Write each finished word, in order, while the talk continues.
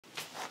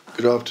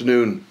Good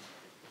afternoon,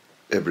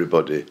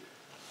 everybody.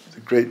 It's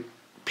a great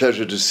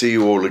pleasure to see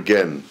you all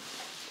again,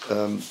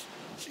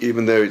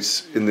 even though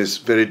it's in this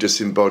very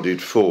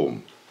disembodied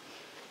form.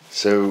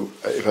 So,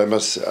 if I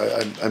must,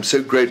 I'm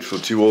so grateful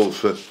to you all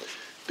for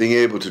being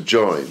able to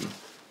join,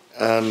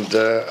 and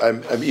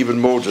I'm even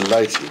more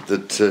delighted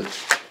that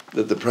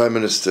the Prime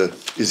Minister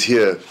is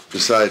here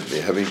beside me,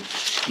 having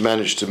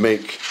managed to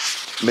make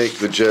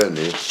the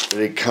journey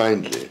very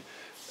kindly,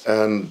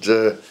 and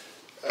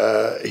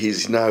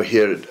he's now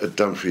here at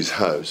Dumfries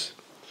House.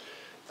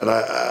 And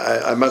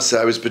I must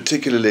say I was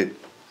particularly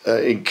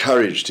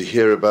encouraged to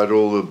hear about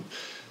all the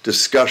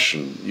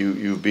discussion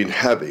you've been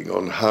having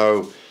on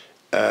how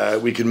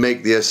we can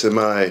make the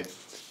SMI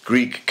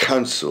Greek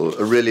Council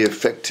a really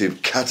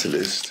effective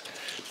catalyst,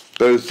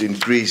 both in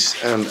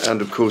Greece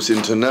and of course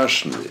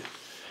internationally.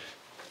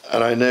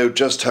 And I know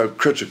just how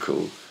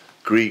critical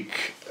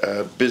Greek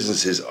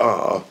businesses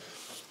are,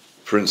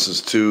 for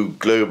instance, to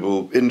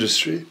global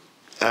industry.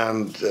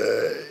 And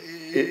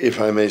if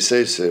I may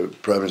say so,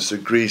 Prime Minister,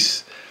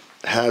 Greece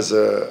has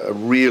a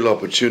real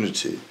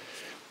opportunity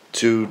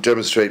to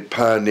demonstrate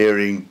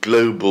pioneering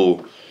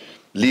global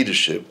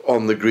leadership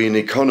on the green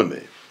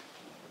economy.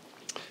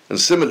 And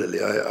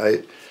similarly,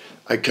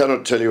 I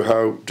cannot tell you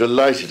how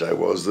delighted I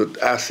was that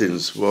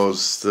Athens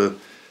was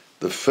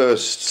the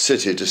first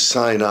city to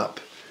sign up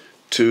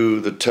to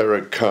the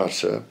Terra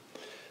Carta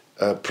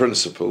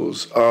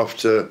principles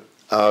after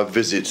our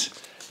visit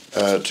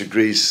to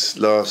Greece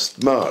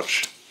last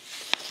March,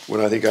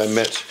 when I think I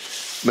met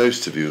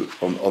most of you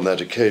on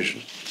that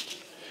occasion.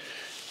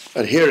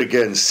 And here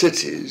again,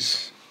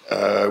 cities,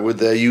 with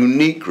their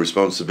unique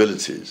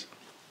responsibilities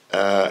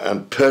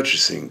and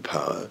purchasing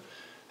power,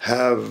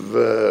 have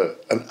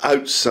an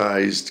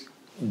outsized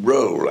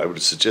role, I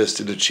would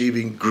suggest, in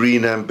achieving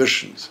green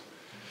ambitions.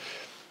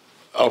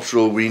 After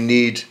all, we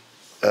need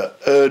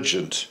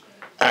urgent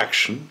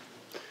action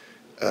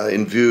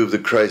in view of the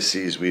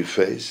crises we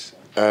face,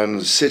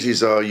 and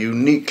cities are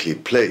uniquely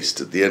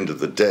placed at the end of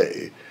the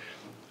day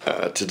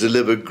to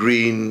deliver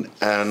green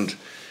and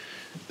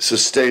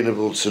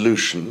sustainable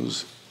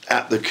solutions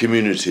at the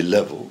community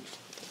level,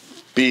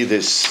 be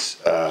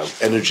this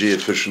energy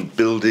efficient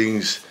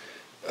buildings,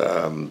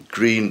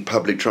 green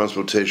public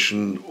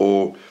transportation,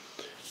 or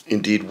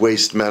indeed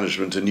waste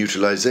management and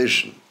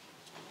utilization.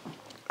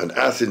 And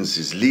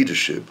Athens'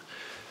 leadership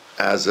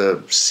as a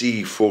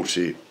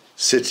C40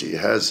 city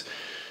has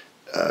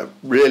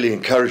really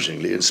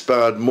encouragingly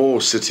inspired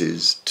more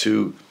cities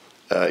to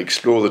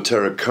explore the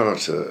Terra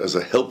Carta as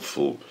a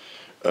helpful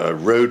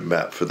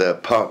roadmap for their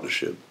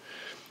partnership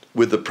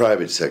with the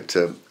private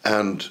sector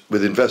and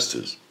with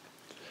investors.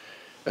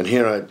 And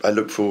here I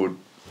look forward,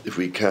 if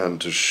we can,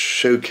 to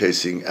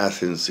showcasing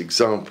Athens'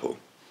 example.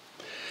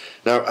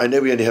 Now, I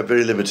know we only have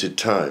very limited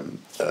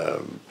time,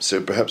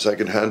 so perhaps I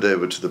can hand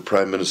over to the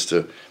Prime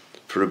Minister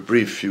for a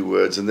brief few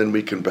words, and then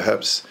we can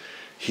perhaps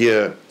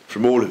hear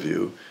from all of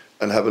you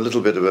and have a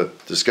little bit of a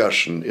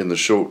discussion in the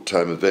short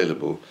time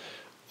available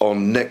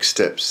on next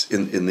steps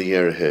in the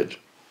year ahead.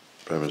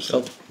 Prime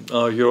Minister.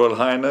 Your Royal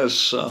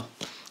Highness,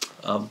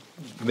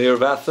 Mayor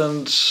of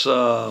Athens,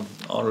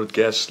 honoured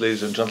guests,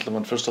 ladies and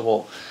gentlemen, first of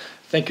all,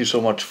 thank you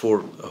so much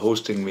for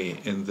hosting me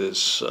in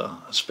this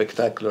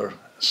spectacular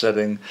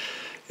setting.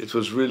 It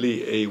was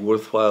really a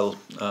worthwhile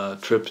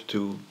trip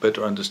to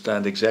better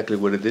understand exactly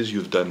what it is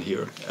you've done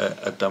here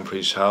at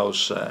Dumfries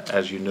House.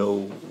 As you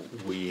know,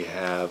 we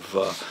have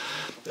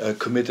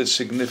committed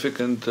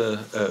significant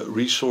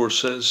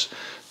resources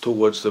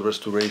towards the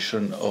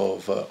restoration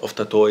of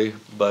Tatoi,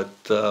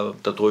 but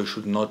Tatoi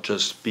should not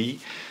just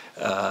be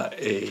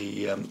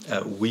a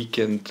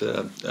weekend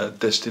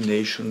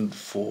destination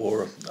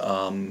for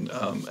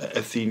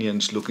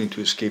Athenians looking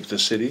to escape the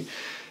city.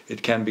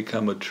 It can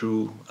become a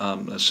true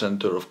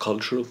center of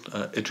cultural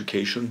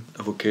education,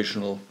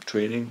 vocational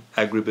training,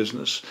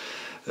 agribusiness.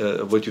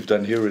 What you've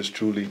done here is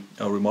truly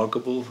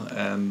remarkable,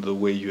 and the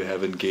way you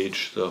have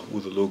engaged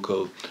with the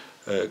local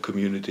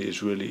community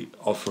is really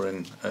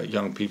offering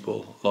young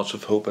people lots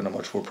of hope and a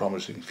much more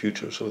promising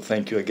future. So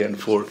thank you again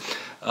for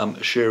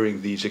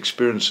sharing these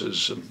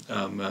experiences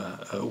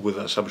with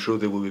us. I'm sure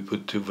they will be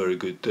put to very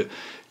good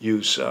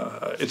use.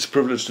 It's a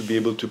privilege to be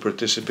able to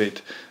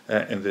participate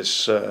in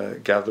this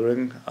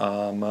gathering.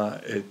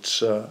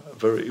 It's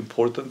very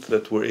important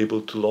that we're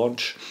able to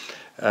launch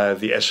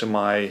the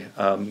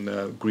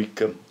SMI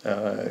Greek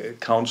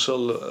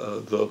Council.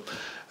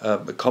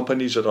 The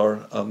companies that are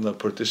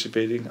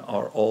participating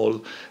are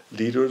all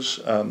leaders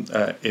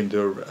in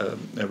their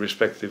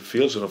respective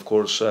fields, and of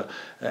course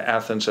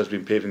Athens has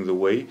been paving the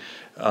way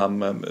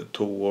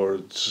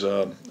towards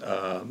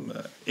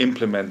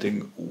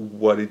implementing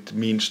what it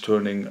means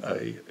turning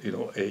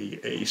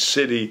a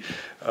city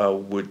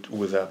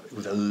with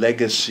a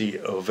legacy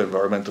of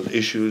environmental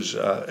issues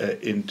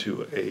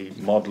into a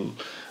model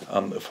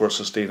for a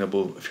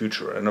sustainable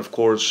future. And of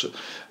course,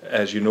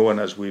 as you know, and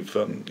as we've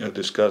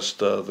discussed,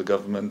 the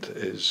government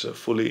is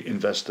fully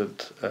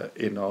invested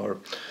in our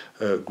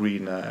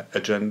green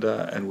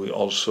agenda, and we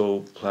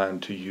also plan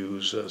to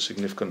use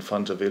significant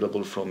funds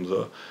available from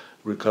the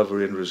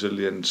recovery and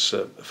resilience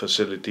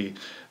facility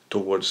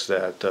towards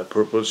that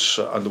purpose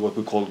under what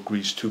we call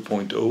Greece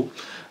 2.0.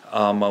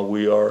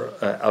 We are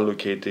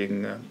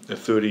allocating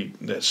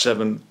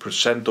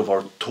 37% of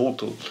our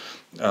total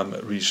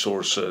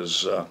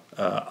resources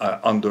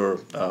under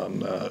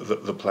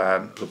the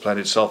plan. The plan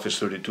itself is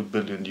 32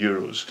 billion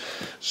euros.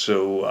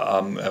 So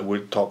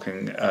we're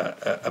talking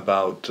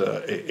about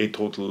a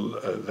total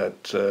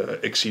that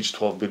exceeds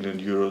 12 billion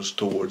euros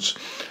towards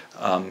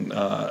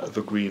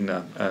the green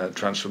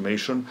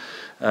transformation.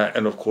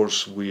 And of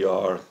course, we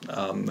are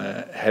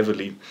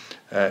heavily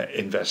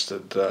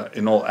invested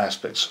in all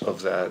aspects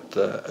of that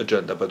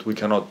agenda, but we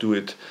cannot do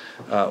it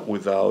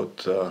without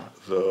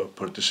the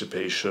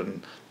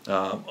participation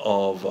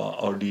of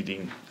our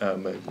leading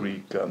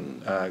Greek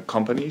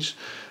companies.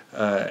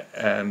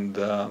 And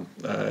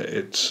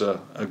it's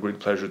a great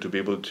pleasure to be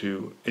able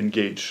to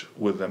engage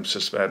with them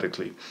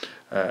systematically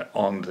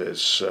on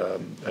this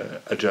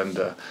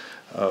agenda.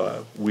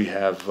 We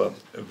have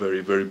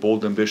very, very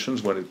bold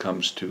ambitions when it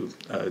comes to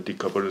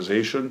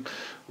decarbonization.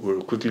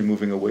 We're quickly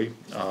moving away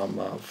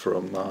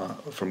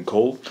from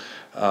coal.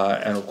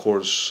 And of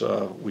course,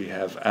 we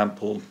have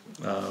ample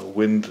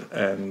wind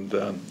and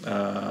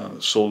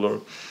solar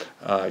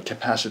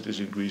capacities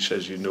in Greece,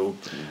 as you know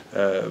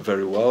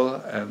very well.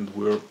 And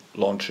we're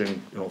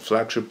launching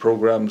flagship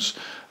programs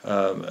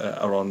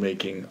around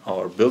making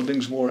our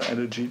buildings more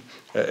energy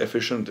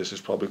efficient. This is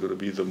probably going to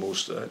be the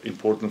most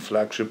important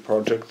flagship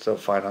project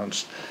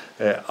financed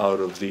out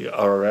of the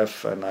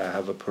RRF, and I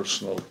have a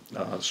personal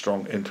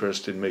strong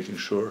interest in making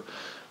sure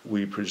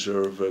we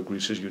preserve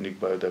Greece's unique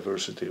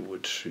biodiversity,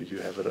 which you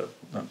have an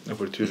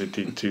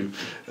opportunity to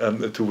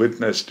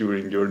witness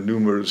during your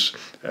numerous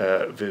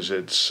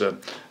visits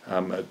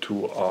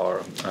to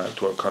our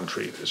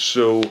country.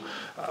 So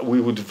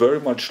we would very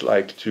much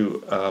like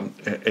to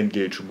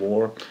engage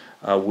more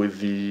with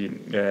the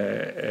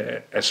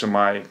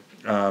SMI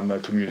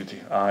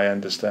community. I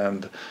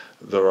understand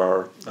there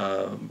are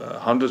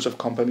hundreds of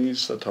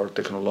companies that are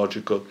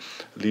technological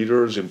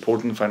leaders,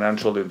 important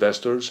financial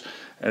investors,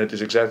 and it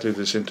is exactly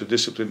this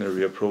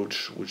interdisciplinary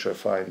approach which I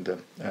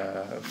find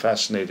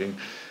fascinating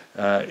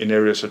in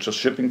areas such as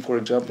shipping, for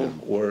example,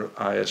 where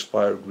I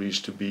aspire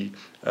Greece to be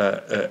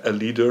a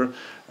leader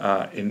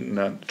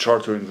in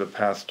chartering the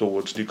path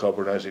towards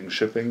decarbonizing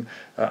shipping.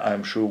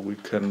 I'm sure we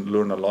can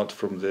learn a lot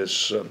from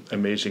this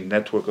amazing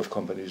network of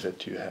companies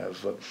that you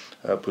have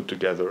put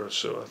together.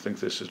 So I think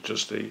this is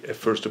just a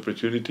first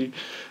opportunity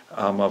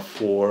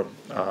for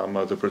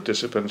the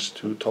participants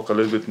to talk a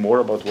little bit more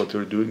about what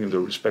they're doing in their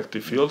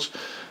respective fields,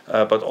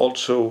 but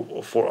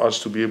also for us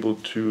to be able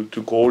to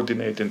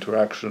coordinate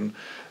interaction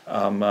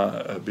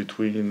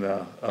between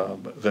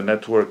the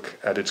network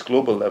at its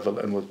global level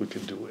and what we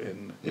can do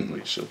in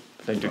Greece. So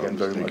thank you again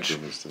very much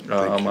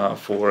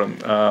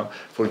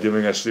for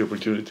giving us the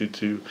opportunity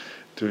to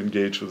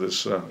engage with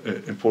this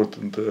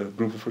important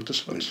group of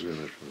participants. Thank you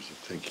very much, Mr.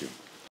 Thank you.